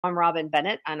I'm Robin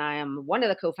Bennett, and I am one of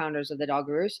the co-founders of the Dog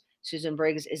Gurus. Susan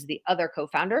Briggs is the other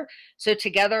co-founder. So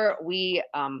together we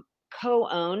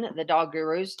co-own the Dog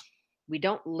Gurus. We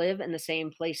don't live in the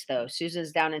same place though.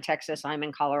 Susan's down in Texas. I'm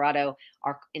in Colorado.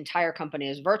 Our entire company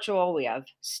is virtual. We have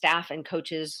staff and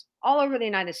coaches all over the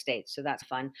United States. So that's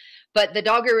fun. But the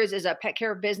Dog Gurus is a pet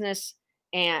care business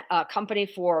and a company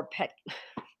for pet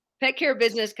care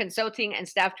business consulting and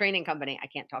staff training company. I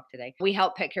can't talk today. We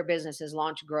help pet care businesses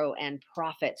launch, grow, and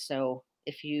profit. So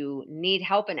if you need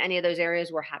help in any of those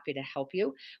areas, we're happy to help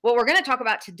you. What we're going to talk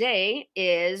about today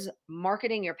is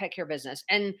marketing your pet care business.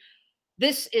 And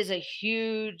this is a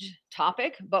huge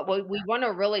topic, but what we want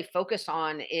to really focus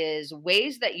on is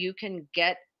ways that you can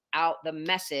get out the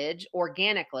message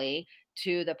organically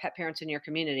to the pet parents in your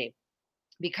community.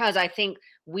 Because I think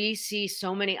we see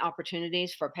so many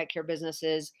opportunities for pet care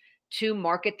businesses to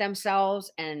market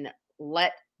themselves and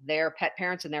let their pet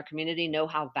parents in their community know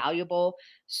how valuable,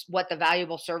 what the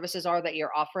valuable services are that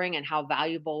you're offering and how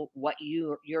valuable what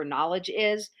your knowledge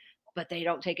is, but they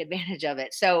don't take advantage of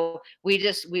it. So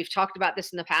we've talked about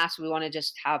this in the past. We want to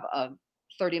just have a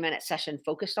 30-minute session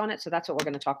focused on it. So that's what we're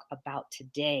going to talk about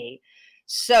today.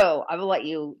 So I will let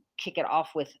you kick it off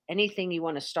with anything you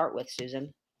want to start with,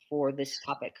 Susan, for this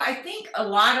topic. I think a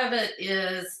lot of it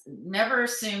is never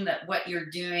assume that what you're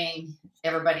doing,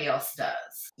 everybody else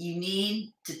does. You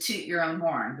need to toot your own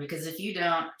horn, because if you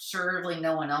don't, surely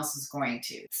no one else is going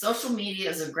to. Social media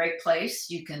is a great place.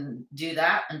 You can do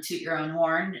that and toot your own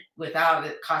horn without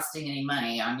it costing any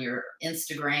money on your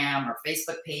Instagram or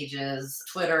Facebook pages,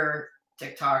 Twitter,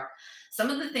 TikTok. Some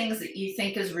of the things that you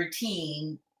think is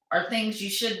routine are things you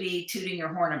should be tooting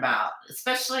your horn about,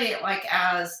 especially like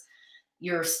as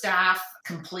your staff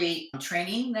complete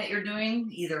training that you're doing,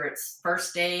 either it's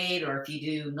first aid or if you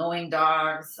do Knowing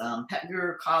Dogs, Pet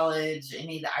Guru College,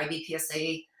 any of the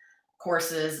IBPSA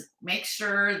courses, make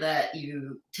sure that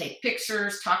you take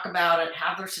pictures, talk about it,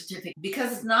 have their certificate,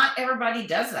 because not everybody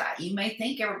does that. You may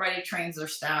think everybody trains their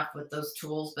staff with those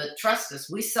tools, but trust us,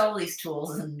 we sell these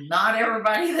tools and not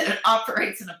everybody that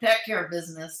operates in a pet care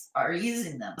business are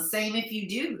using them. Same if you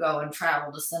do go and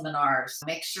travel to seminars.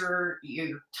 Make sure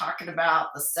you're talking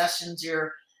about the sessions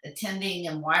you're attending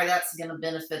and why that's going to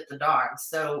benefit the dog.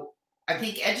 So I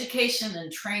think education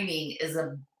and training is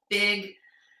a big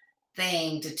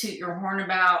thing to toot your horn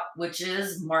about, which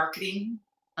is marketing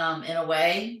in a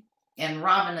way. And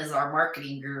Robin is our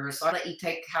marketing guru, so I'll let you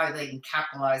take how they can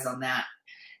capitalize on that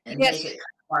and Yes. make it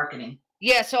marketing.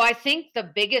 Yeah, so I think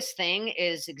the biggest thing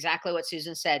is exactly what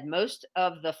Susan said. Most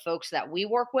of the folks that we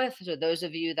work with, so those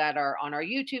of you that are on our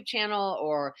YouTube channel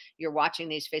or you're watching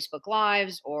these Facebook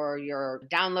Lives or you're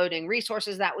downloading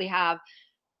resources that we have,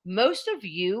 most of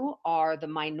you are the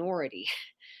minority.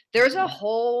 There's a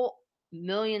whole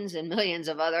millions and millions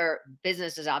of other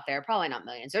businesses out there, probably not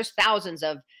millions. There's thousands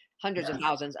of hundreds of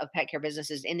thousands of pet care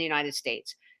businesses in the United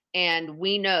States. And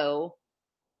we know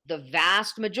the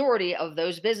vast majority of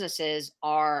those businesses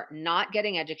are not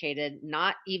getting educated,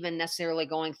 not even necessarily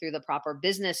going through the proper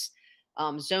business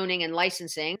zoning and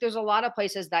licensing. There's a lot of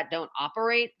places that don't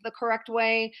operate the correct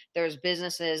way. There's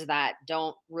businesses that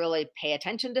don't really pay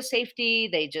attention to safety.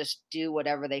 They just do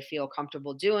whatever they feel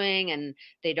comfortable doing, and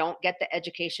they don't get the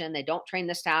education. They don't train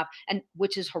the staff, and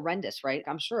which is horrendous, right?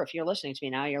 I'm sure if you're listening to me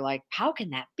now, you're like, how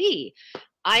can that be?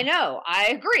 I know, I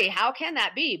agree. How can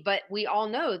that be? But we all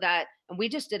know that, and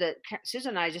Susan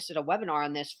and I just did a webinar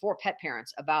on this for pet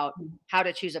parents about how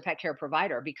to choose a pet care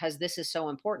provider, because this is so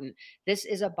important. This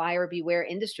is a buyer beware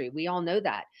industry. We all know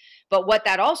that. But what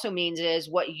that also means is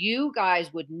what you guys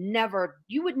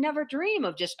you would never dream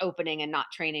of just opening and not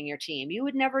training your team. You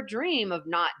would never dream of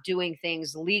not doing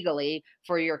things legally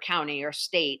for your county or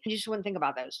state. You just wouldn't think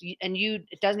about those.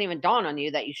 It doesn't even dawn on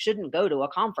you that you shouldn't go to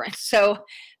a conference. So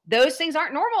those things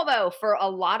aren't normal though for a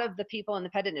lot of the people in the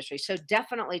pet industry. So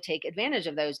definitely take advantage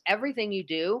of those. Everything you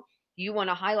do, you want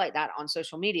to highlight that on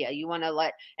social media. You want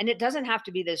to and it doesn't have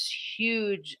to be this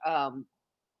huge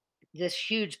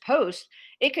post.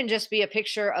 It can just be a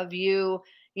picture of you,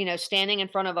 standing in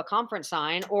front of a conference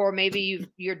sign, or maybe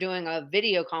you're doing a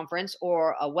video conference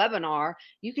or a webinar.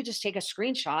 You could just take a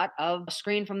screenshot of a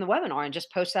screen from the webinar and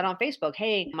just post that on Facebook.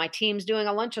 Hey, my team's doing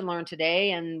a lunch and learn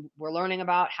today, and we're learning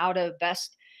about how to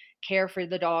best care for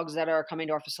the dogs that are coming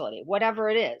to our facility, whatever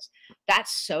it is.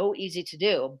 That's so easy to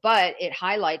do, but it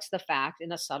highlights the fact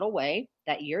in a subtle way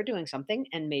that you're doing something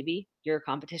and maybe your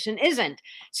competition isn't.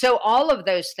 So all of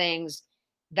those things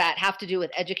that have to do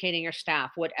with educating your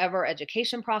staff, whatever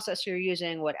education process you're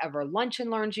using, whatever lunch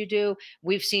and learns you do.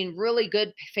 We've seen really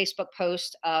good Facebook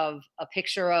posts of a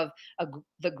picture of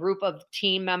the group of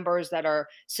team members that are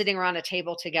sitting around a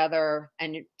table together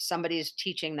and somebody's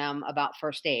teaching them about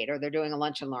first aid, or they're doing a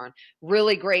lunch and learn.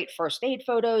 Really great first aid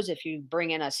photos. If you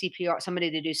bring in a CPR,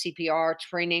 somebody to do CPR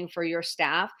training for your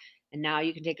staff, and now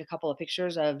you can take a couple of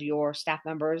pictures of your staff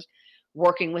members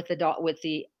working with the dog, with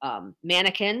the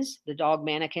mannequins, the dog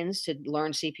mannequins, to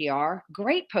learn CPR.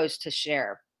 Great post to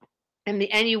share. And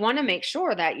you want to make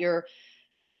sure that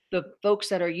the folks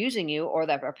that are using you or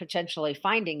that are potentially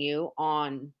finding you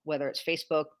on, whether it's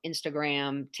Facebook,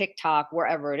 Instagram, TikTok,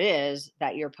 wherever it is,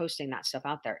 that you're posting that stuff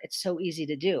out there. It's so easy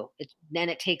to do. Then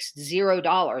it takes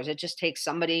 $0. It just takes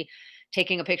somebody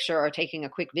taking a picture or taking a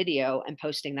quick video and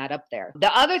posting that up there.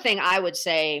 The other thing I would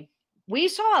say, we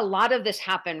saw a lot of this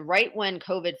happen right when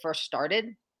COVID first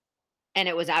started, and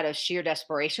it was out of sheer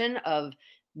desperation of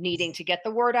needing to get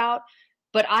the word out.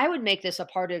 But I would make this a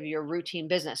part of your routine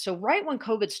business. So right when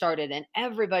COVID started and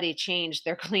everybody changed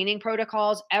their cleaning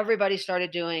protocols, everybody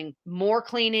started doing more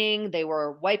cleaning. They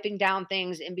were wiping down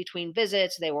things in between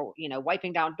visits. They were,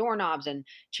 wiping down doorknobs and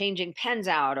changing pens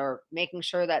out, or making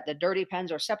sure that the dirty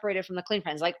pens are separated from the clean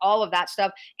pens, like all of that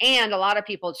stuff. And a lot of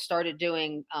people started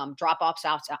doing drop-offs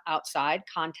outside,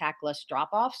 contactless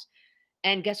drop-offs.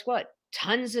 And guess what?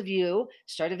 Tons of you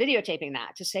started videotaping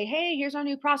that to say, hey, here's our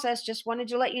new process. Just wanted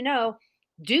to let you know.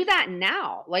 Do that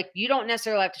now. Like, you don't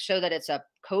necessarily have to show that it's a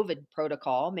COVID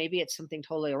protocol. Maybe it's something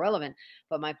totally irrelevant.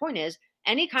 But my point is,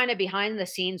 any kind of behind the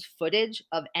scenes footage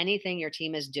of anything your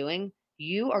team is doing,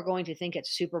 you are going to think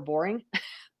it's super boring.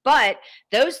 But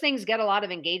those things get a lot of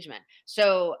engagement.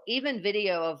 So even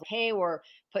video of, hey, we're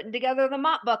putting together the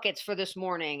mop buckets for this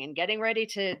morning and getting ready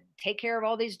to take care of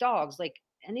all these dogs, like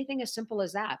anything as simple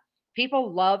as that.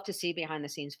 People love to see behind the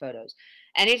scenes photos.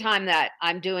 Anytime that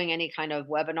I'm doing any kind of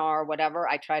webinar or whatever,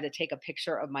 I try to take a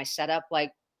picture of my setup.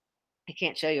 Like, I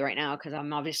can't show you right now because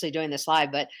I'm obviously doing this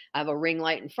live, but I have a ring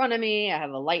light in front of me. I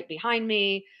have a light behind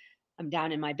me. I'm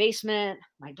down in my basement.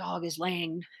 My dog is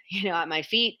laying, at my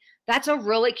feet. That's a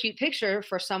really cute picture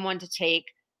for someone to take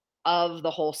of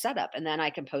the whole setup. And then I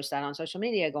can post that on social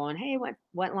media going, hey,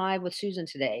 went live with Susan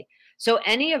today. So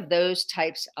any of those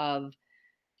types of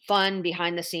fun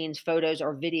behind the scenes photos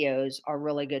or videos are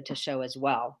really good to show as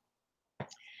well.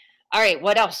 All right.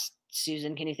 What else,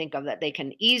 Susan, can you think of that they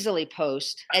can easily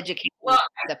post? Educate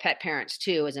the pet parents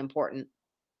too is important.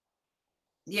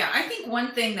 Yeah, I think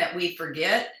one thing that we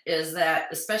forget is that,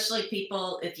 especially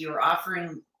people, if you're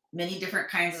offering many different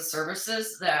kinds of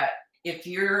services, that if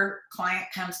your client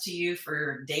comes to you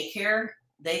for daycare,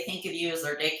 they think of you as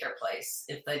their daycare place.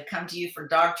 If they come to you for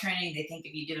dog training, they think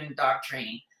of you doing dog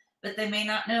training. But they may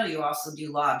not know you also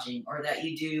do lodging, or that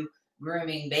you do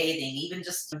grooming, bathing, even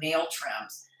just nail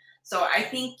trims. So I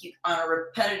think on a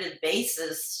repetitive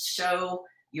basis, show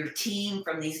your team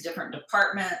from these different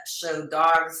departments, show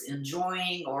dogs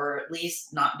enjoying or at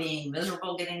least not being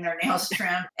miserable getting their nails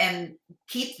trimmed, and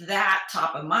keep that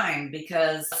top of mind,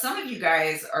 because some of you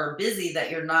guys are busy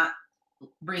that you're not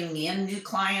bringing in new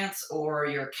clients or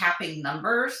you're capping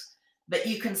numbers, but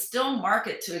you can still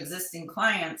market to existing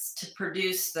clients to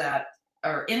produce that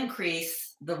or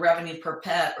increase the revenue per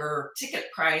pet or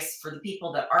ticket price for the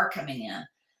people that are coming in.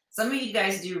 Some of you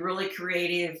guys do really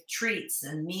creative treats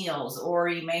and meals, or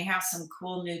you may have some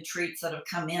cool new treats that have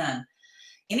come in.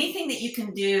 Anything that you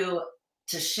can do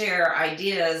to share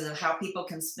ideas of how people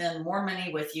can spend more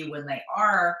money with you when they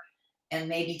are, and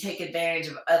maybe take advantage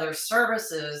of other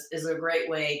services, is a great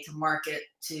way to market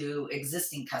to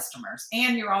existing customers.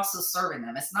 And you're also serving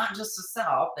them. It's not just to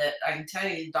sell, but I can tell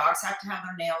you, dogs have to have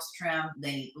their nails trimmed.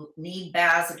 They need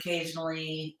baths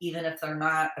occasionally, even if they're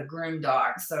not a groomed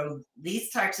dog. So these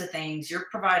types of things, you're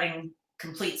providing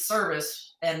complete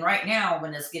service. And right now,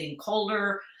 when it's getting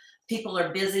colder, people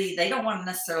are busy. They don't want to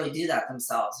necessarily do that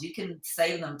themselves. You can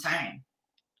save them time.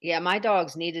 Yeah, my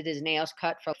dog's needed his nails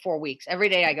cut for 4 weeks. Every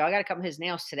day I go, I got to cut his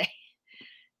nails today.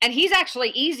 And he's actually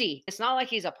easy. It's not like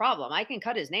he's a problem. I can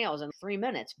cut his nails in 3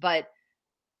 minutes, but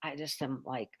I just am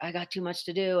like, I got too much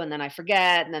to do. And then I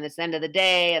forget. And then it's the end of the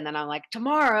day. And then I'm like,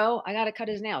 tomorrow I got to cut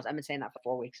his nails. I've been saying that for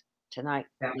 4 weeks. Tonight,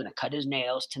 I'm going to cut his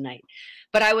nails tonight.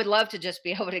 But I would love to just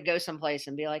be able to go someplace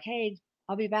and be like, hey,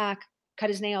 I'll be back. Cut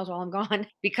his nails while I'm gone,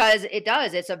 because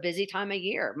it's a busy time of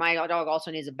year. My dog also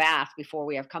needs a bath before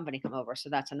we have company come over. So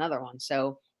that's another one.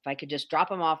 So if I could just drop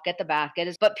him off, get the bath,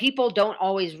 but people don't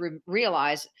always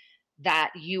realize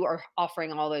that you are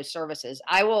offering all those services.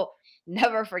 I will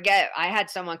never forget. I had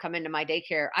someone come into my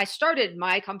daycare. I started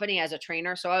my company as a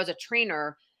trainer. So I was a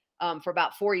trainer for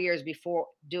about 4 years before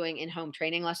doing in-home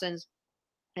training lessons.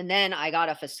 And then I got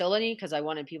a facility because I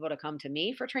wanted people to come to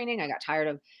me for training. I got tired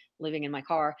of living in my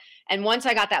car. And once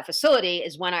I got that facility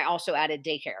is when I also added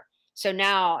daycare. So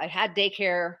now I've had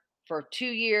daycare for 2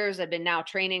 years. I've been now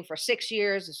training for 6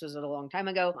 years. This was a long time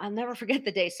ago. I'll never forget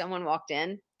the day someone walked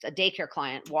in, a daycare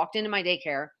client walked into my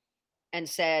daycare and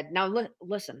said, "Now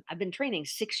listen, I've been training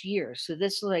 6 years. So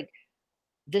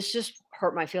this just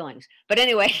hurt my feelings." But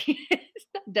anyway,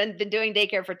 been doing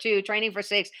daycare for 2, training for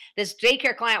 6. This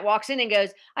daycare client walks in and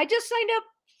goes, "I just signed up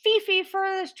Fifi for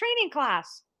this training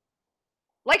class."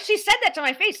 Like she said that to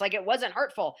my face, like it wasn't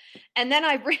hurtful. And then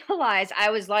I realized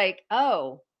I was like,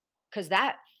 oh, because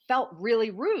that felt really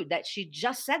rude that she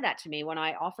just said that to me when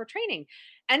I offer training.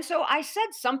 And so I said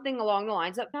something along the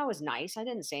lines that was nice. I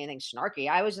didn't say anything snarky.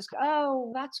 I was just,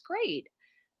 oh, that's great.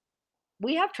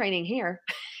 We have training here.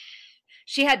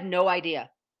 She had no idea.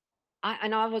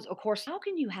 And I was, of course, how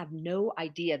can you have no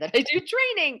idea that I do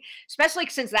training? Especially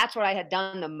since that's what I had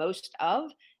done the most of.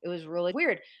 It was really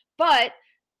weird. But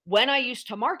when I used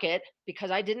to market,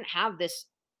 because I didn't have this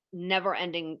never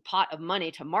ending pot of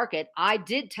money to market, I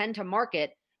did tend to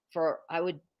market I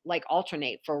would like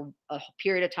alternate for a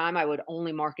period of time. I would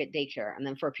only market daycare. And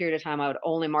then for a period of time, I would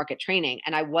only market training.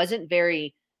 And I wasn't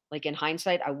very, like in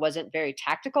hindsight, I wasn't very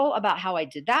tactical about how I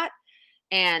did that.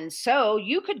 And so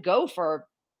I could go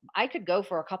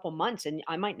for a couple months and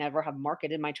I might never have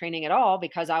marketed my training at all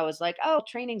because I was like, oh,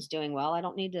 training's doing well. I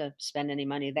don't need to spend any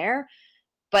money there.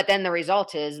 But then the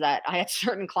result is that I had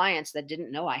certain clients that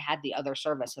didn't know I had the other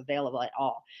service available at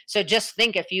all. So just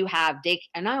think if you have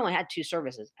and I only had 2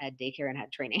 services. I had daycare and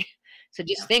had training. So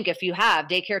just think if you have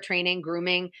daycare, training,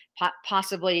 grooming,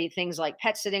 possibly things like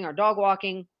pet sitting or dog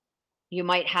walking, you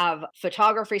might have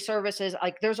photography services.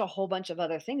 Like there's a whole bunch of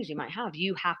other things you might have.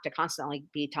 You have to constantly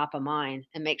be top of mind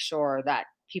and make sure that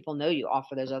people know you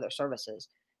offer those other services.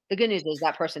 The good news is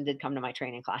that person did come to my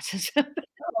training classes.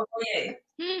 Oh, yeah.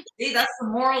 See, that's the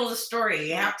moral of the story.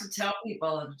 You have to tell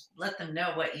people and let them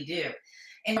know what you do.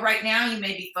 And right now, you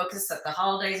may be focused that the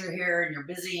holidays are here and you're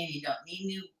busy and you don't need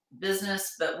new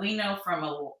business. But we know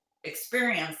from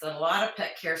experience that a lot of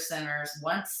pet care centers,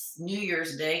 once New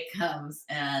Year's Day comes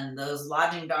and those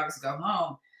lodging dogs go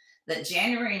home, that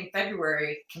January and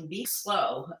February can be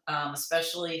slow,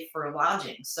 especially for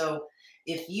lodging. So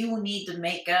if you need to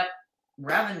make up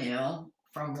revenue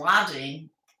from lodging,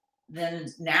 then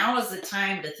now is the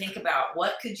time to think about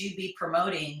what could you be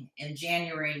promoting in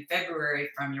January and February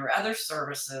from your other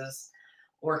services,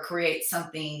 or create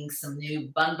some new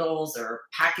bundles or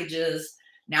packages.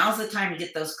 Now's the time to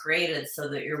get those created so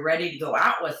that you're ready to go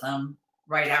out with them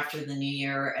right after the new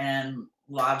year and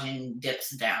lodging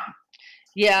dips down.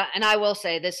 Yeah, and I will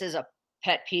say this is a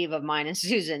pet peeve of mine and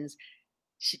Susan's.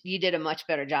 You did a much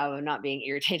better job of not being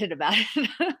irritated about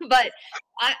it. But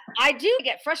I do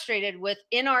get frustrated with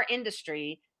in our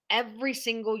industry every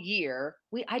single year.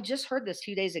 I just heard this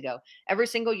 2 days ago. Every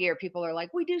single year, people are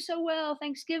like, we do so well.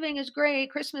 Thanksgiving is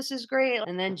great. Christmas is great.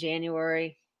 And then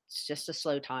January, it's just a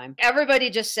slow time.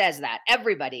 Everybody just says that.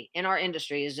 Everybody in our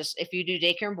industry is just, if you do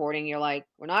daycare and boarding, you're like,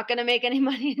 we're not going to make any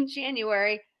money in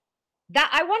January. That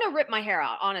I want to rip my hair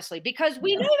out, honestly, because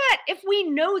we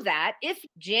know that if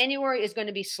January is going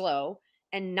to be slow,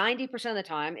 and 90% of the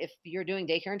time, if you're doing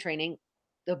daycare and training,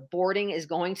 the boarding is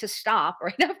going to stop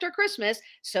right after Christmas.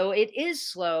 So it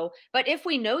is slow. But if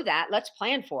we know that, let's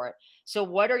plan for it. So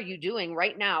what are you doing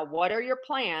right now? What are your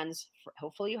plans?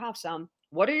 Hopefully you have some.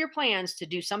 What are your plans to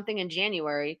do something in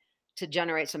January to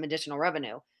generate some additional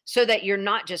revenue so that you're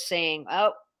not just saying,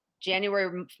 oh,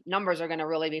 January numbers are going to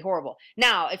really be horrible.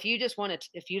 Now, if you just want to,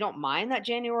 if you don't mind that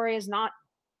January is not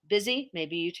busy,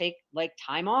 maybe you take like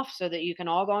time off so that you can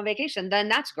all go on vacation, then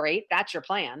that's great. That's your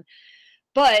plan.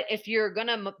 But if you're going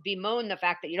to bemoan the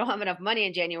fact that you don't have enough money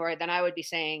in January, then I would be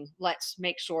saying, let's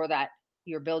make sure that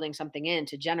you're building something in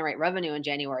to generate revenue in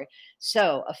January.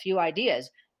 So a few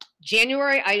ideas.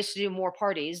 January, I used to do more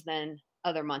parties than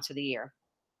other months of the year.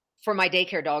 For my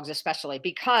daycare dogs, especially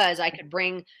because I could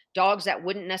bring dogs that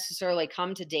wouldn't necessarily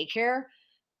come to daycare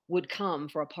would come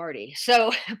for a party.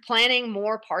 So planning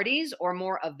more parties or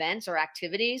more events or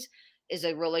activities is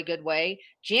a really good way.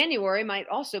 January might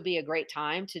also be a great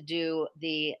time to do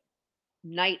the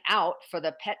night out for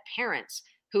the pet parents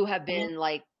who have been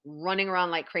like running around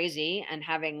like crazy and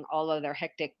having all of their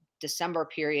hectic December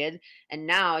period. And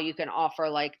now you can offer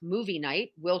like movie night.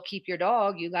 We'll keep your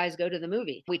dog. You guys go to the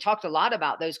movie. We talked a lot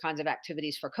about those kinds of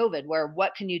activities for COVID, where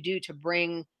what can you do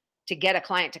to get a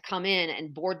client to come in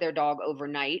and board their dog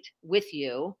overnight with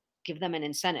you, give them an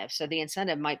incentive. So the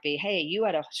incentive might be, hey, you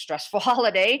had a stressful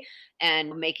holiday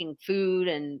and making food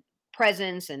and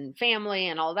presents and family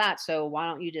and all that. So why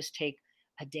don't you just take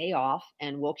a day off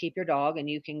and we'll keep your dog and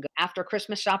you can go after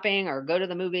Christmas shopping or go to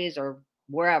the movies or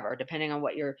wherever, depending on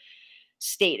what your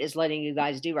state is letting you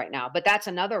guys do right now. But that's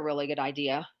another really good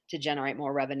idea to generate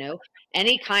more revenue.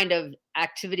 Any kind of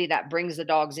activity that brings the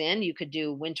dogs in, you could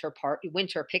do winter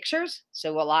pictures.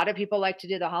 So a lot of people like to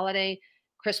do the holiday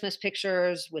Christmas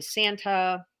pictures with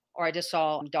Santa, or I just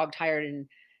saw Dog Tired in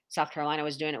South Carolina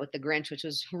was doing it with the Grinch, which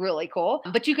was really cool.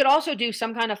 But you could also do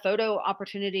some kind of photo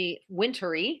opportunity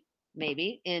wintry,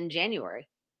 maybe in January,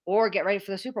 or get ready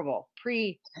for the Super Bowl,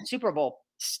 pre-Super Bowl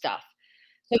stuff.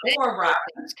 So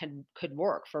things could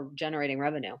work for generating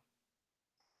revenue.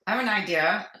 I have an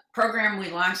idea. A program we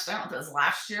launched, I don't know if it was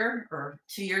last year or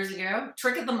 2 years ago.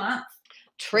 Trick of the month.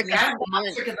 Trick of the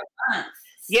month. Trick of the month.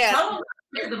 Yeah.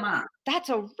 Trick of the month. That's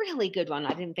a really good one.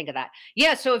 I didn't think of that.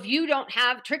 Yeah. So if you don't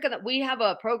have we have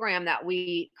a program that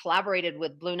we collaborated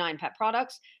with Blue Nine Pet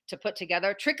Products to put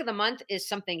together. Trick of the month is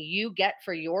something you get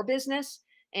for your business.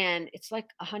 And it's like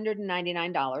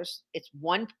 $199. It's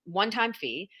one-time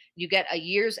fee. You get a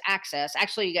year's access.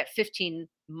 Actually, you get 15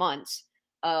 months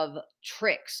of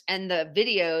tricks and the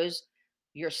videos.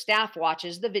 Your staff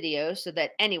watches the videos so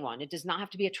that anyone, it does not have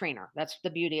to be a trainer. That's the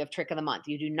beauty of Trick of the Month.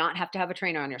 You do not have to have a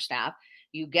trainer on your staff.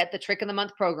 You get the Trick of the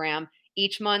Month program.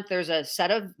 Each month, there's a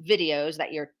set of videos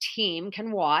that your team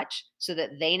can watch so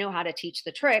that they know how to teach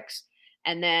the tricks.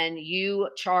 And then you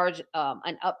charge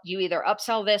you either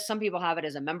upsell this. Some people have it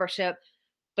as a membership,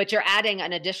 but you're adding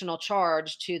an additional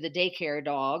charge to the daycare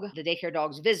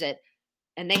dog's visit.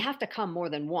 And they have to come more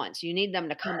than once. You need them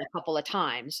to come a couple of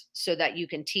times so that you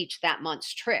can teach that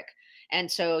month's trick.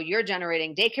 And so you're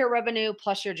generating daycare revenue,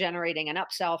 plus you're generating an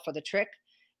upsell for the trick.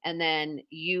 And then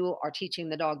you are teaching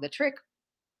the dog the trick.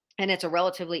 And it's a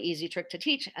relatively easy trick to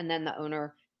teach. And then the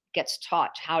owner gets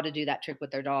taught how to do that trick with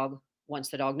their dog once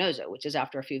the dog knows it, which is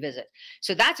after a few visits.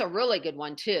 So that's a really good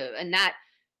one too. And that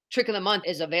Trick of the Month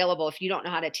is available. If you don't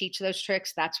know how to teach those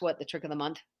tricks, that's what the Trick of the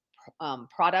Month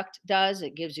product does.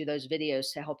 It gives you those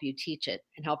videos to help you teach it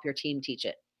and help your team teach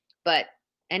it. But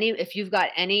if you've got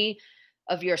any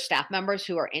of your staff members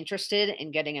who are interested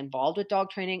in getting involved with dog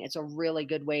training, it's a really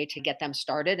good way to get them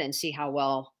started and see how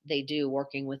well they do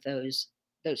working with those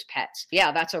pets.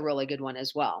 Yeah, that's a really good one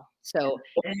as well. So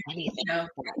think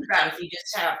about if you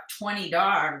just have 20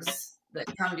 dogs that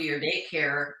come to your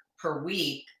daycare per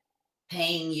week,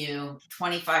 paying you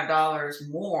 $25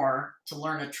 more to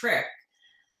learn a trick,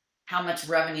 how much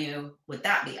revenue would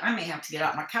that be? I may have to get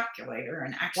out my calculator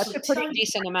and actually. That's a pretty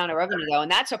decent amount of revenue though.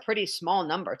 And that's a pretty small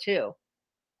number too.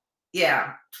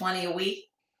 Yeah. 20 a week.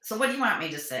 So what do you want me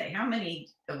to say? How many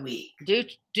a week? Do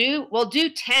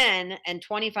 10 and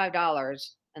 $25.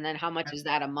 And then how much is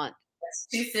that a month? That's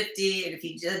 $250. And if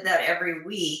you did that every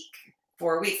week,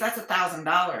 4 weeks, that's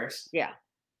 $1,000. Yeah.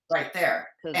 Right there.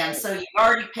 And so you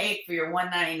already paid for your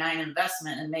 $199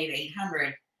 investment and made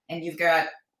 $800, and you've got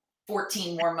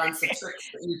 14 more months of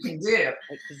tricks that you can do.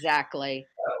 Exactly.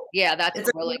 So yeah, that's a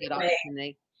really good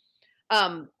opportunity.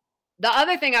 The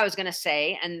other thing I was going to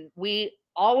say, and we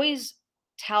always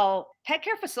tell pet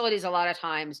care facilities a lot of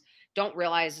times don't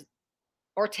realize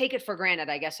or take it for granted,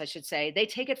 I guess I should say. They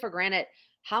take it for granted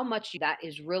how much that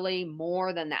is really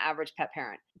more than the average pet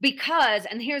parent. Because,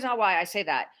 and here's why I say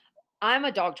that. I'm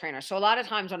a dog trainer. So a lot of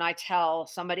times when I tell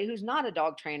somebody who's not a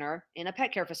dog trainer in a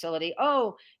pet care facility,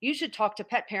 oh, you should talk to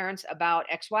pet parents about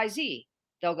XYZ,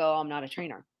 they'll go, oh, I'm not a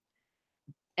trainer.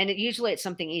 And usually it's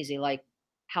something easy like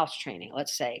house training,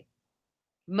 let's say.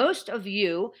 Most of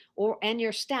you and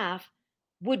your staff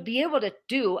would be able to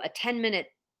do a 10-minute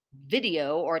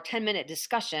video or a 10-minute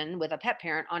discussion with a pet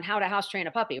parent on how to house train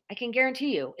a puppy. I can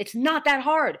guarantee you it's not that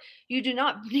hard. You do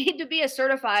not need to be a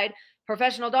certified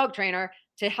professional dog trainer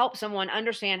to help someone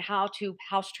understand how to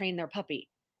house train their puppy.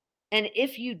 And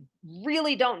if you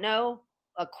really don't know,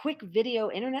 a quick video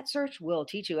internet search will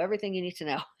teach you everything you need to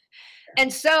know.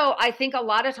 And so I think a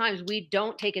lot of times we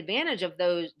don't take advantage of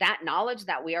that knowledge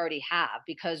that we already have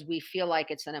because we feel like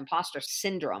it's an imposter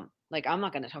syndrome. Like, I'm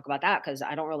not going to talk about that because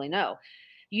I don't really know.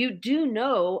 You do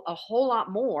know a whole lot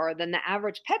more than the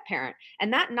average pet parent.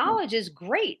 And that knowledge is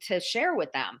great to share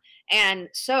with them. And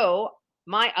so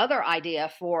my other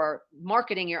idea for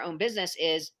marketing your own business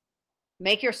is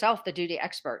make yourself the duty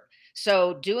expert.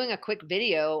 So doing a quick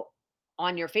video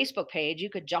on your Facebook page, you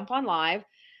could jump on live,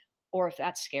 or if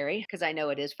that's scary, because I know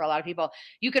it is for a lot of people,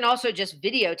 you can also just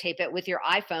videotape it with your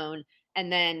iPhone and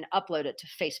then upload it to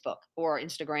Facebook or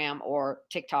Instagram or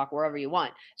TikTok, wherever you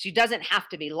want. So it doesn't have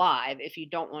to be live if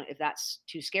that's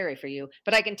too scary for you.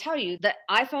 But I can tell you that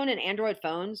iPhone and Android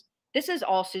phones, this is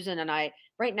all Susan and I,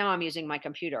 right now I'm using my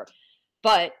computer.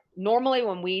 But normally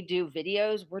when we do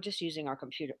videos, we're just using our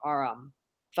computer, our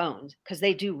phones, because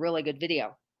they do really good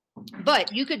video.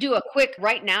 But you could do a quick,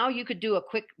 right now, you could do a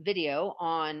quick video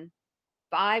on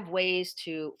 5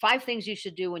 things you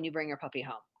should do when you bring your puppy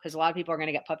home. Because a lot of people are going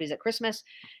to get puppies at Christmas.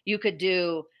 You could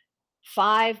do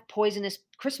 5 poisonous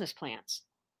Christmas plants.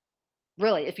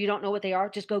 Really, if you don't know what they are,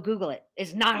 just go Google it.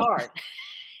 It's not hard.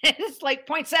 It's like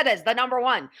poinsettia is the number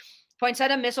one.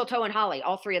 Poinsettia, mistletoe, and holly.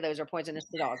 All 3 of those are poisonous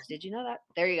to dogs. Did you know that?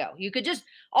 There you go. You could just,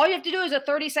 all you have to do is a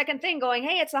 30-second thing going,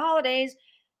 hey, it's the holidays.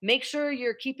 Make sure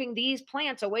you're keeping these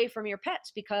plants away from your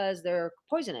pets because they're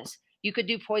poisonous. You could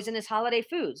do poisonous holiday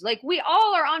foods. Like we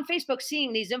all are on Facebook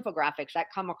seeing these infographics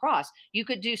that come across. You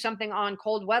could do something on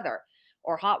cold weather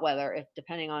or hot weather, if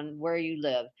depending on where you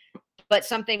live, but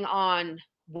something on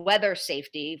weather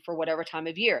safety for whatever time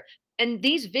of year. And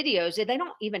these videos, they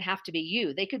don't even have to be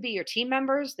you. They could be your team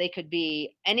members. They could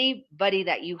be anybody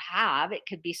that you have. It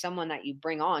could be someone that you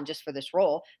bring on just for this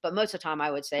role. But most of the time, I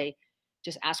would say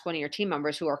just ask one of your team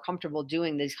members who are comfortable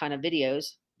doing these kind of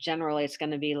videos. Generally, it's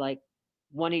going to be like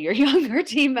one of your younger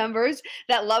team members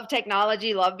that love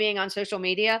technology, love being on social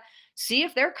media. See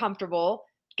if they're comfortable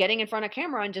getting in front of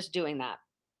camera and just doing that.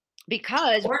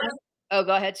 Because, oh,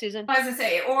 go ahead, Susan. I was going to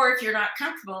say, or if you're not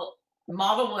comfortable,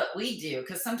 model what we do,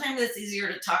 because sometimes it's easier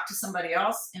to talk to somebody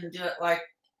else and do it like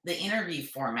the interview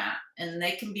format, and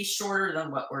they can be shorter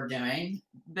than what we're doing,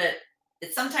 but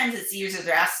sometimes it's easier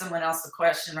to ask someone else the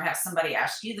question or have somebody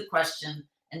ask you the question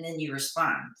and then you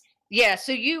respond. Yeah,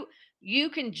 so you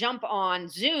can jump on.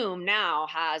 Zoom now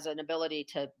has an ability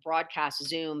to broadcast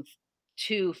Zoom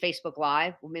to Facebook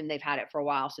Live. I mean, they've had it for a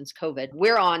while since COVID.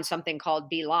 We're on something called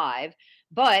Be Live,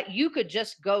 but you could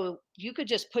just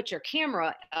put your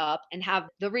camera up and have,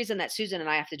 the reason that Susan and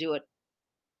I have to do it,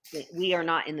 we are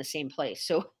not in the same place.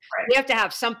 So we have to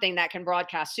have something that can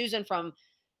broadcast Susan from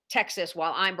Texas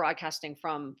while I'm broadcasting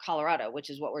from Colorado, which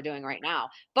is what we're doing right now.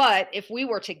 But if we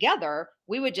were together,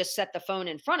 we would just set the phone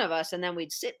in front of us and then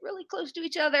we'd sit really close to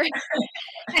each other.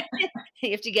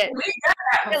 You have to get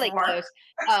really close.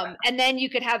 And then you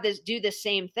could have do the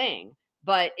same thing.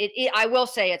 But I will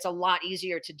say it's a lot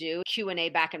easier to do Q&A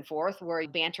back and forth where you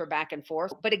banter back and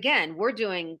forth. But again, we're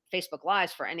doing Facebook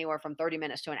Lives for anywhere from 30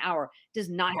 minutes to an hour. It does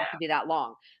not have to be that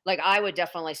long. Like I would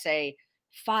definitely say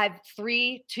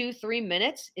 3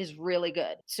 minutes is really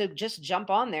good. So just jump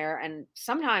on there. And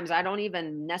sometimes I don't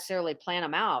even necessarily plan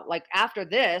them out. Like after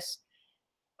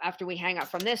we hang up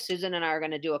from this, Susan and I are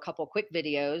going to do a couple quick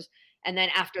videos. And then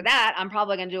after that, I'm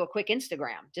probably going to do a quick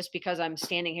Instagram just because I'm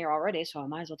standing here already. So I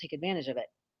might as well take advantage of it.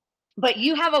 But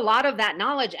you have a lot of that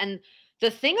knowledge. And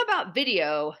the thing about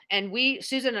video, and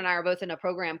Susan and I are both in a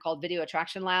program called Video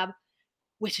Attraction Lab,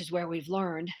 which is where we've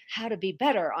learned how to be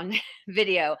better on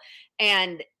video.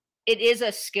 And it is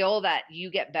a skill that you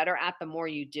get better at the more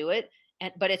you do it.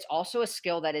 But it's also a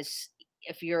skill that is,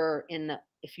 if you're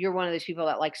one of those people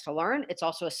that likes to learn, it's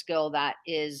also a skill that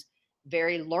is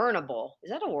very learnable. Is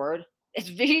that a word?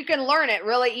 You can learn it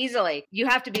really easily. You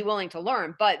have to be willing to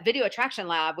learn. But Video Attraction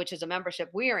Lab, which is a membership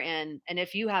we are in, and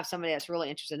if you have somebody that's really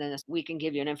interested in this, we can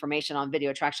give you an information on Video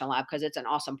Attraction Lab because it's an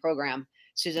awesome program.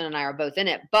 Susan and I are both in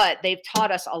it, but they've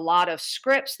taught us a lot of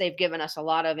scripts. They've given us a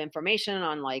lot of information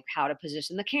on like how to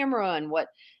position the camera and what,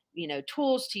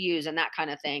 tools to use and that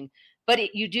kind of thing.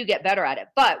 But you do get better at it.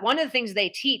 But one of the things they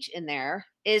teach in there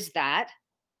is that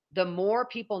the more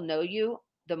people know you,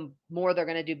 the more they're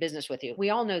going to do business with you. We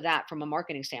all know that from a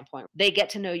marketing standpoint. They get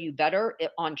to know you better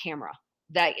on camera.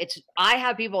 I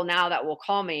have people now that will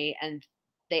call me and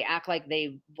they act like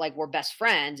we're best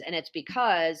friends. And it's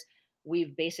because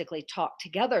we've basically talked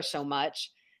together so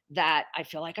much that I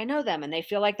feel like I know them and they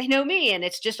feel like they know me. And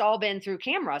it's just all been through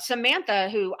camera. Samantha,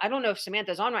 who I don't know if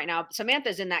Samantha's on right now,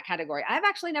 Samantha's in that category. I've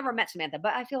actually never met Samantha,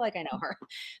 but I feel like I know her.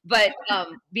 But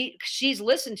she's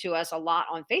listened to us a lot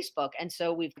on Facebook. And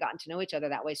so we've gotten to know each other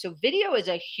that way. So video is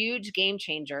a huge game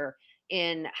changer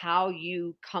in how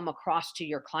you come across to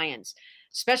your clients,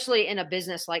 especially in a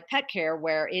business like pet care,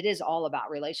 where it is all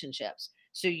about relationships.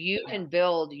 So you can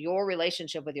build your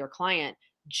relationship with your client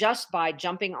just by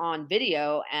jumping on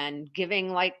video and giving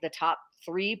like the top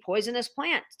 3 poisonous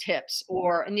plant tips,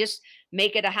 and just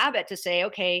make it a habit to say,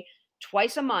 okay,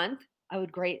 twice a month. I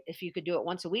would great if you could do it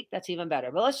once a week. That's even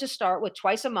better. But let's just start with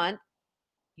twice a month.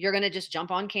 You're going to just jump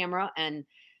on camera and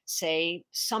say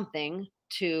something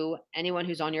to anyone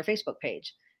who's on your Facebook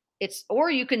page. Or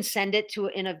you can send it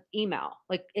in an email.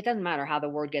 Like it doesn't matter how the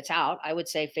word gets out. I would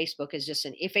say Facebook is just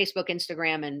Facebook,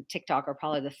 Instagram, and TikTok are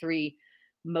probably the 3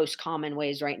 most common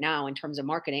ways right now in terms of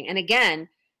marketing. And again,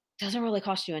 it doesn't really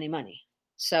cost you any money.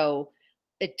 So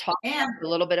it talks a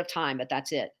little bit of time, but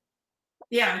that's it.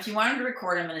 Yeah. If you wanted to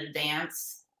record them in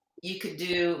advance, you could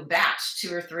do batch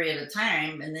 2 or 3 at a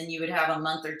time, and then you would have a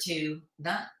month or 2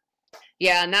 done.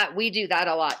 Yeah, and that we do that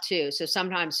a lot too. So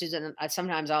sometimes Susan,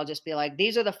 sometimes I'll just be like,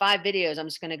 these are the 5 videos. I'm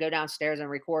just going to go downstairs and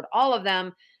record all of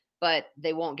them, but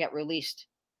they won't get released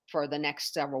for the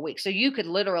next several weeks. So you could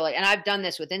literally, and I've done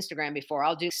this with Instagram before.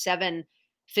 I'll do 7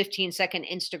 15-second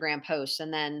Instagram posts,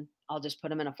 and then I'll just put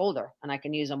them in a folder and I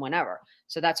can use them whenever.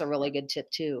 So that's a really good tip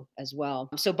too, as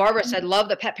well. So Barbara said, love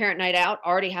the pet parent night out.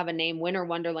 Already have a name, Winter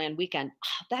Wonderland Weekend.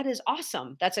 Oh, that is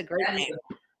awesome. That's a great name.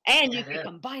 And you can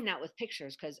combine that with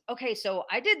pictures because, okay, so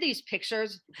I did these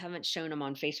pictures. I haven't shown them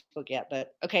on Facebook yet,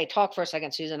 but okay, talk for a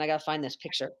second, Susan. I got to find this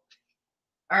picture.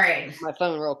 All right. My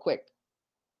phone real quick.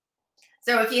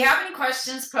 So if you have any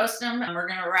questions, post them and we're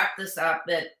going to wrap this up.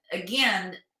 But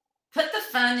again, put the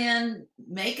fun in,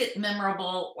 make it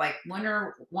memorable. Like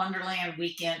Winter Wonderland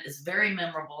Weekend is very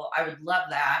memorable. I would love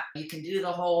that. You can do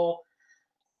the whole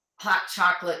hot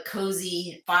chocolate,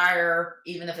 cozy fire,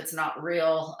 even if it's not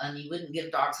real, and you wouldn't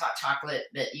give dogs hot chocolate,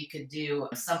 but you could do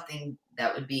something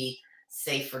that would be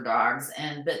safe for dogs,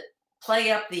 but play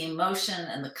up the emotion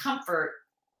and the comfort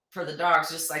for the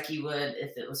dogs, just like you would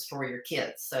if it was for your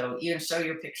kids. So you can show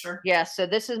your picture. Yeah. So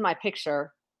this is my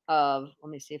picture of,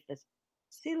 let me see if this,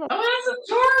 see, look. Oh,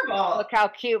 that's adorable. Look how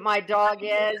cute my dog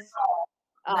is.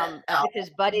 With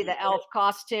his Buddy the Elf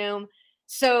costume.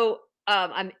 So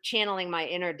I'm channeling my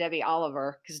inner Debbie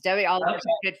Oliver because Debbie Oliver is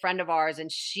a good friend of ours, and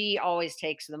she always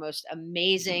takes the most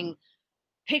amazing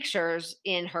pictures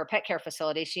in her pet care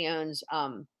facility. She owns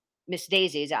Miss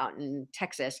Daisy's out in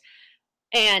Texas,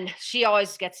 and she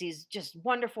always gets these just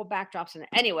wonderful backdrops. And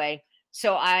anyway,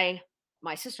 so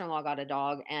my sister-in-law got a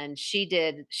dog, and she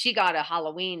got a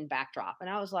Halloween backdrop, and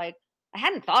I was like,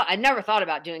 I never thought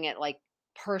about doing it like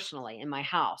personally in my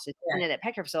house. It's in it at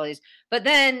pet care facilities, but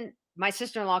then my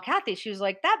sister-in-law, Kathy, she was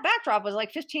like, that backdrop was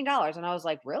like $15. And I was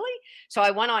like, really? So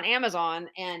I went on Amazon,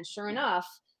 and sure enough,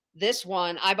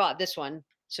 I bought this one.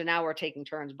 So now we're taking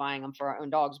turns buying them for our own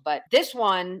dogs. But this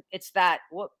one, it's that,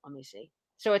 let me see.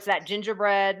 So it's that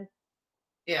gingerbread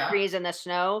trees in the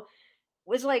snow. It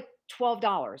was like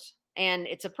 $12. And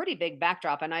it's a pretty big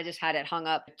backdrop. And I just had it hung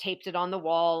up, taped it on the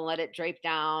wall, and let it drape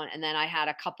down. And then I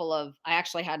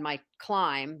actually had my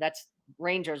climb. That's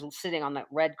Ranger's sitting on that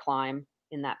red climb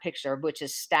in that picture, which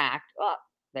is stacked up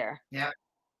there. Yeah.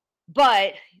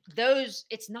 But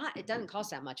it doesn't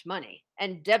cost that much money.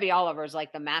 And Debbie Oliver is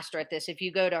like the master at this. If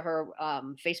you go to her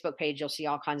Facebook page, you'll see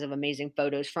all kinds of amazing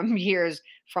photos from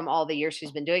all the years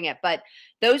she's been doing it. But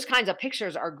those kinds of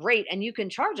pictures are great. And you can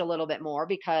charge a little bit more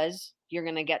because you're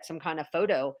going to get some kind of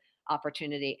photo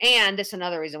opportunity. And this is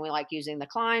another reason we like using the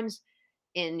climbs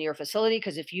in your facility,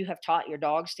 because if you have taught your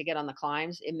dogs to get on the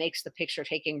climbs, it makes the picture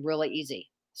taking really easy.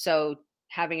 So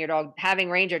having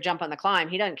Ranger jump on the climb,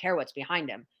 he doesn't care what's behind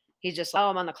him. He's just,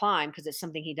 I'm on the climb, because it's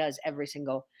something he does every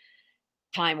single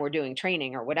time we're doing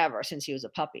training or whatever since he was a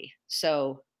puppy.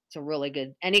 So it's a really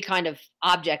good, any kind of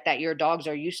object that your dogs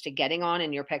are used to getting on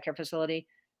in your pet care facility,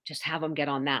 just have them get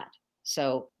on that.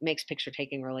 So it makes picture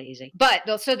taking really easy. But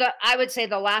I would say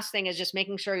the last thing is just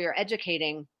making sure you're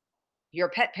educating your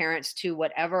pet parents to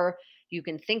whatever you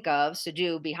can think of. So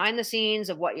do behind the scenes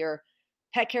of what your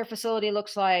pet care facility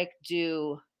looks like,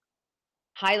 do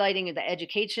highlighting the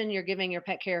education you're giving your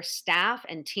pet care staff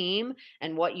and team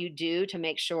and what you do to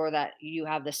make sure that you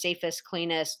have the safest,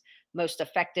 cleanest, most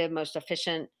effective, most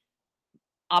efficient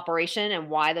operation and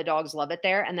why the dogs love it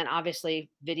there. And then obviously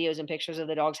videos and pictures of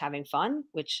the dogs having fun,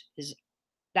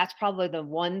 that's probably the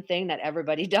one thing that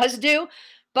everybody does do.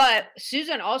 But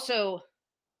Susan also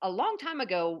a long time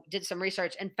ago did some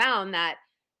research and found that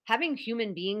having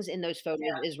human beings in those photos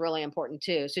is really important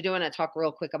too. So do you want to talk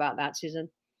real quick about that, Susan?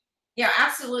 Yeah,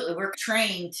 absolutely. We're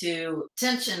trained to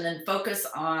attention and focus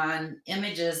on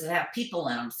images that have people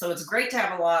in them. So it's great to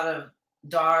have a lot of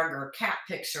dog or cat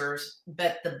pictures,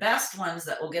 but the best ones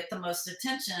that will get the most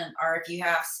attention are if you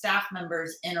have staff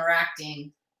members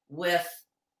interacting with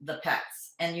the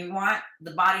pets. And you want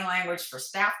the body language for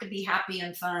staff to be happy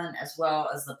and fun as well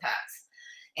as the pets.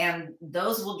 And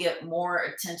those will get more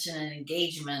attention and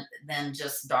engagement than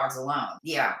just dogs alone.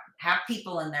 Yeah, have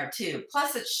people in there too.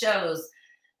 Plus it shows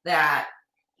that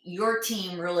your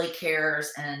team really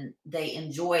cares and they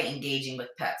enjoy engaging with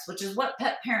pets, which is what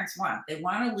pet parents want. They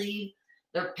want to leave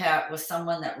their pet with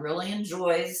someone that really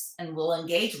enjoys and will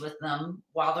engage with them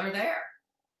while they're there.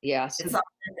 Yes.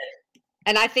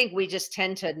 And I think we just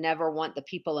tend to never want the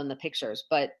people in the pictures,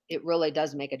 but it really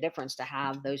does make a difference to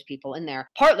have those people in there,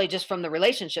 partly just from the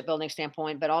relationship building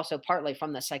standpoint, but also partly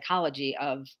from the psychology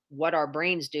of what our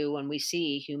brains do when we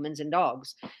see humans and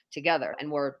dogs together.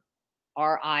 And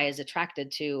our eye is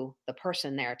attracted to the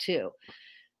person there too.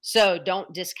 So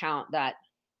don't discount that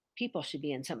people should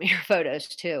be in some of your photos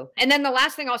too. And then the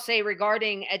last thing I'll say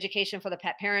regarding education for the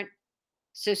pet parent,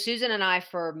 So Susan and I,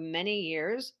 for many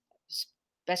years,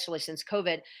 especially since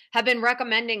COVID, have been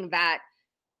recommending that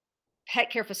pet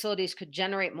care facilities could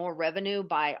generate more revenue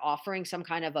by offering some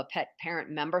kind of a pet parent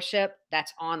membership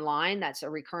that's online, that's a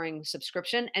recurring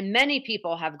subscription. And many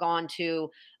people have gone to,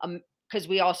 because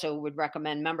we also would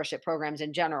recommend membership programs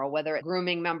in general, whether it's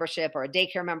grooming membership or a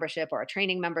daycare membership or a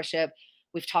training membership.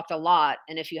 We've talked a lot.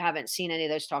 And if you haven't seen any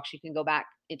of those talks, you can go back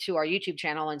to our YouTube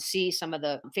channel and see some of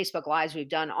the Facebook Lives we've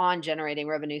done on generating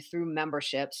revenue through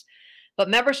memberships. But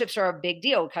memberships are a big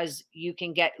deal because you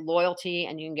can get loyalty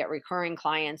and you can get recurring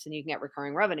clients and you can get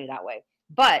recurring revenue that way.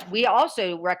 But we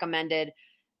also recommended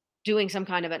doing some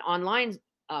kind of an online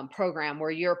program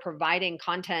where you're providing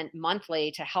content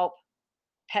monthly to help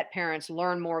pet parents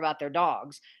learn more about their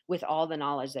dogs with all the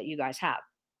knowledge that you guys have.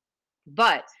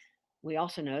 But we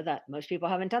also know that most people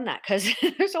haven't done that because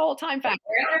there's a whole time factor.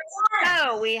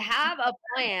 So we have a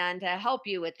plan to help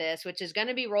you with this, which is going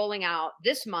to be rolling out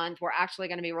this month. We're actually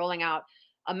going to be rolling out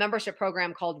a membership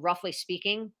program called Roughly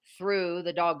Speaking through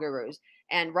the Dog Gurus.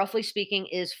 And Roughly Speaking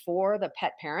is for the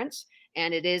pet parents.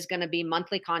 And it is going to be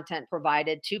monthly content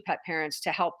provided to pet parents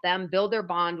to help them build their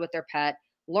bond with their pet,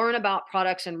 learn about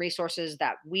products and resources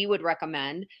that we would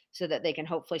recommend so that they can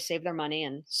hopefully save their money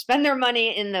and spend their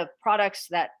money in the products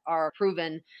that are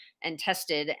proven and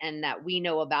tested and that we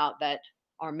know about, that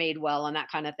are made well and that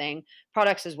kind of thing,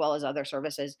 products as well as other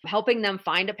services, helping them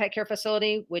find a pet care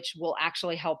facility, which will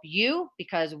actually help you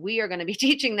because we are going to be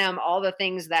teaching them all the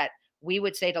things that we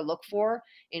would say to look for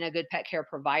in a good pet care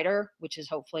provider, which is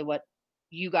hopefully what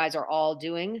you guys are all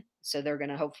doing. So they're going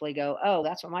to hopefully go, oh,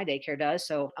 that's what my daycare does.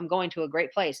 So I'm going to a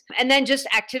great place. And then just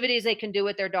activities they can do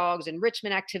with their dogs,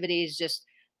 enrichment activities, just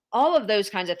all of those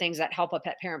kinds of things that help a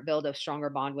pet parent build a stronger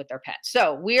bond with their pet.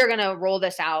 So we are going to roll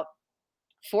this out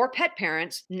for pet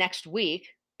parents next week.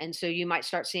 And so you might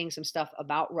start seeing some stuff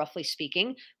about Roughly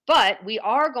Speaking, but we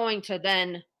are going to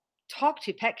then talk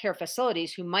to pet care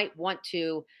facilities who might want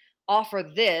to offer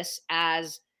this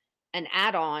as an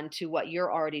add-on to what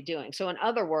you're already doing. So in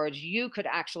other words, you could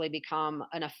actually become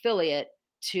an affiliate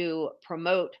to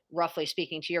promote Roughly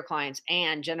Speaking to your clients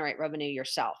and generate revenue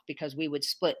yourself, because we would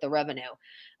split the revenue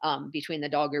between the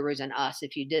Dog Gurus and us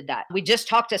if you did that. We just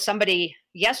talked to somebody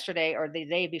yesterday or the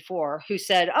day before who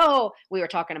said, oh, we were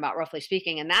talking about Roughly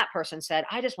Speaking, and that person said,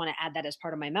 I just want to add that as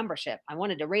part of my membership. I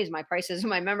wanted to raise my prices in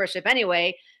my membership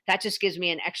anyway. That just gives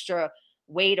me an extra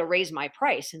way to raise my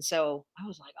price. And so I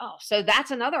was like, oh, so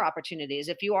that's another opportunity, is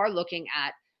if you are looking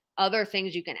at other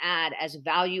things you can add as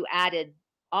value added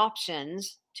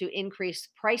options to increase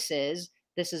prices,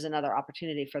 this is another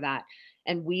opportunity for that.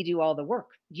 And we do all the work.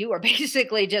 You are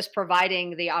basically just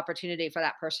providing the opportunity for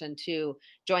that person to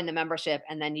join the membership,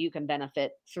 and then you can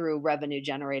benefit through revenue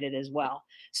generated as well.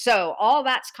 So all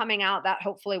that's coming out, that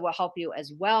hopefully will help you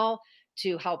as well,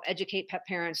 to help educate pet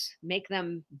parents, make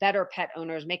them better pet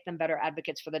owners, make them better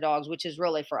advocates for the dogs, which is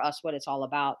really for us what it's all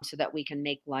about, so that we can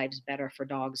make lives better for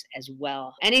dogs as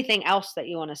well. Anything else that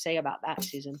you want to say about that,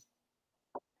 Susan?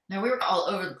 Now, we were all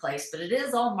over the place, but it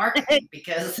is all marketing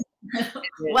because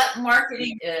what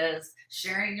marketing is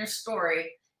sharing your story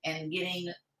and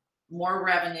getting more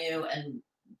revenue and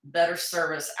better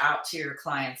service out to your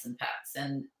clients and pets.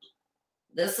 And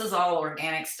this is all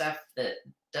organic stuff that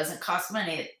doesn't cost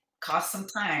money. It costs some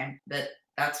time, but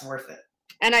that's worth it.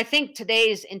 And I think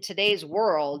in today's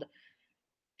world,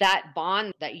 that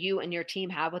bond that you and your team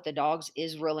have with the dogs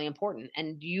is really important.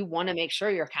 And you want to make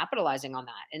sure you're capitalizing on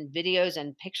that. And videos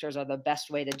and pictures are the best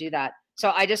way to do that.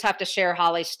 So I just have to share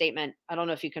Holly's statement. I don't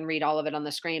know if you can read all of it on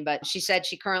the screen, but she said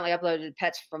she currently uploaded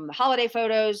pets from the holiday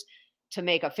photos to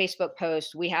make a Facebook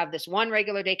post. We have this one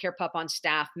regular daycare pup on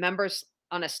staff, members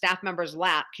on a staff member's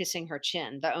lap, kissing her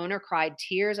chin. The owner cried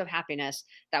tears of happiness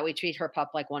that we treat her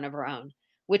pup like one of her own.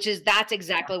 That's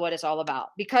exactly what it's all about.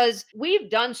 Because we've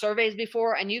done surveys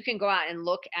before, and you can go out and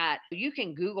you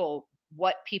can Google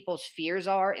what people's fears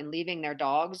are in leaving their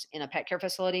dogs in a pet care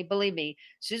facility. Believe me,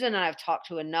 Susan and I have talked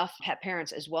to enough pet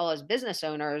parents as well as business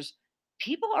owners.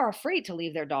 People are afraid to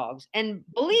leave their dogs. And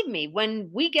believe me, when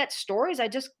we get stories,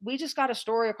 we just got a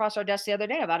story across our desk the other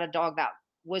day about a dog that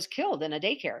was killed in a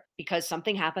daycare because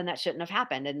something happened that shouldn't have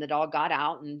happened, and the dog got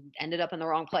out and ended up in the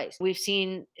wrong place. We've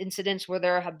seen incidents where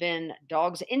there have been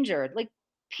dogs injured. Like,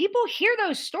 people hear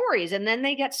those stories and then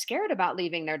they get scared about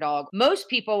leaving their dog. Most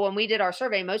people, when we did our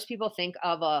survey, most people think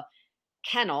of a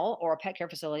kennel or a pet care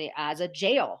facility as a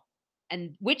jail,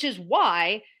 and which is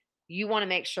why you want to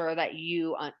make sure that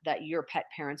that your pet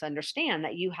parents understand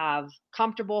that you have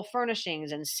comfortable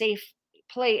furnishings and safe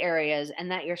play areas, and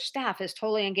that your staff is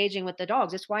totally engaging with the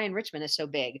dogs. It's why enrichment is so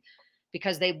big.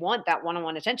 because they want that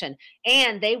one-on-one attention,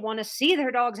 and they want to see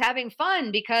their dogs having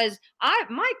fun. Because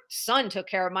my son took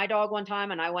care of my dog one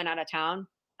time and I went out of town,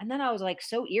 and then I was like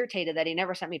so irritated that he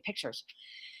never sent me pictures.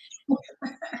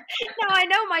 Now I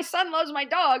know my son loves my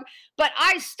dog, but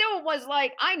I still was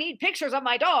like, I need pictures of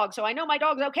my dog so I know my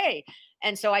dog's okay.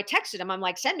 And so I texted him, I'm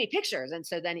like, send me pictures. And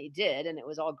so then he did, and it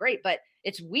was all great. But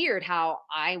it's weird how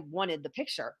I wanted the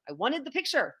picture. I wanted the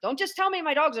picture. Don't just tell me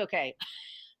my dog's okay.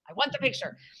 I want the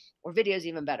picture. Or videos,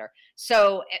 even better.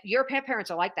 So your pet parents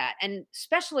are like that. And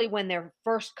especially when they're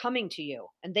first coming to you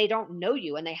and they don't know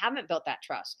you and they haven't built that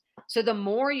trust. So the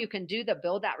more you can do to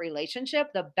build that relationship,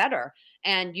 the better.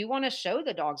 And you want to show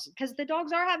the dogs, because the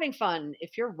dogs are having fun.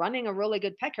 If you're running a really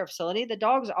good pet care facility, the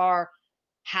dogs are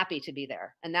happy to be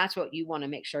there. And that's what you want to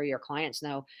make sure your clients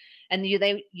know. And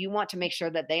you want to make sure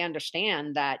that they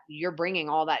understand that you're bringing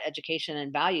all that education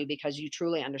and value because you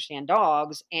truly understand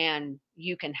dogs, and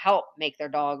you can help make their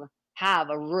dog have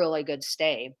a really good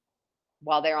stay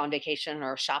while they're on vacation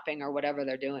or shopping or whatever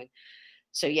they're doing.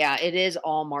 So yeah, it is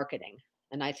all marketing.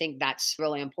 And I think that's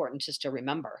really important just to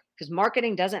remember, because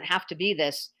marketing doesn't have to be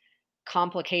this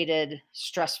complicated,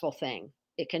 stressful thing.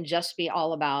 It can just be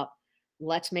all about,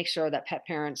 let's make sure that pet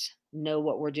parents know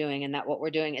what we're doing and that what we're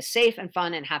doing is safe and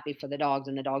fun and happy for the dogs,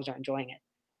 and the dogs are enjoying it.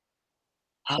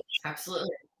 Absolutely.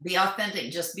 Be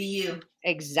authentic. Just be you.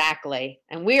 Exactly.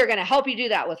 And we are going to help you do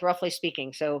that with Roughly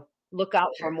Speaking. So look out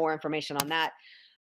for more information on that.